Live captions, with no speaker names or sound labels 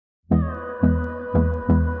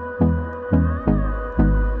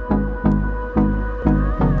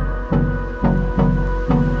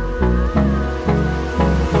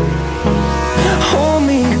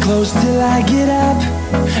close till I get up.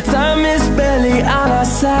 Time is barely on our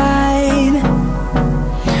side.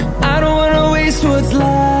 I don't wanna waste what's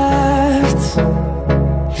left.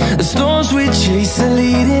 The storms we chase are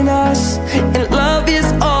leading us, and love is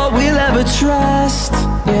all we'll ever trust.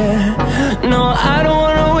 Yeah, no, I don't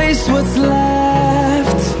wanna waste what's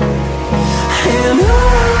left. And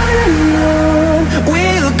on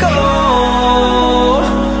we'll go,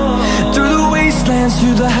 through the wastelands,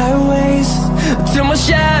 through the highways, till my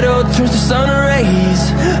shadow turns to sun rays.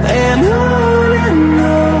 And on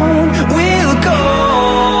we'll go,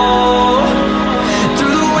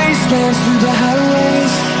 through the wastelands, through the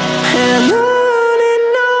highways, and on.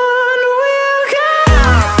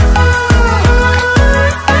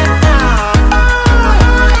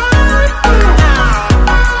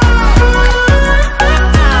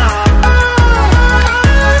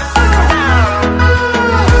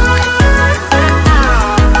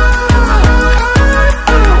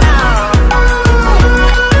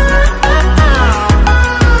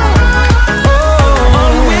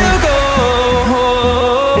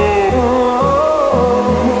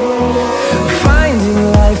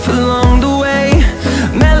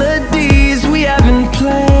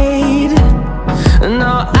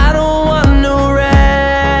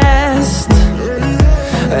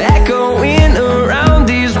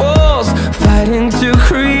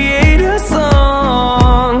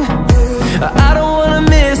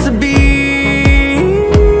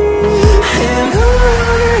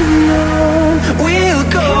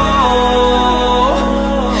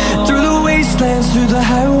 Through the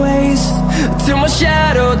highways, till my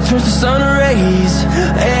shadow turns to sun rays.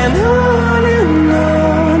 And on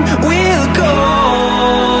we'll go,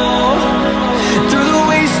 through the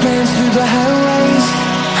wastelands, through the highways,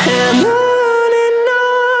 and on.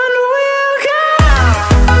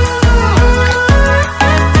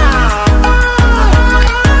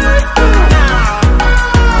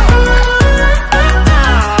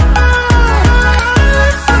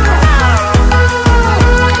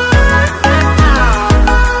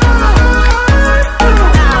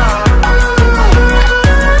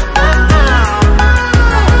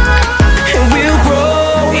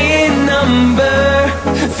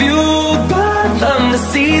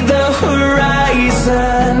 See the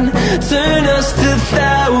horizon turn us to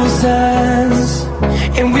thousands,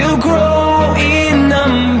 and we'll grow in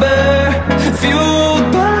number, fueled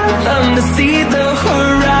by them to see the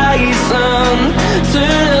horizon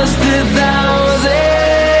turn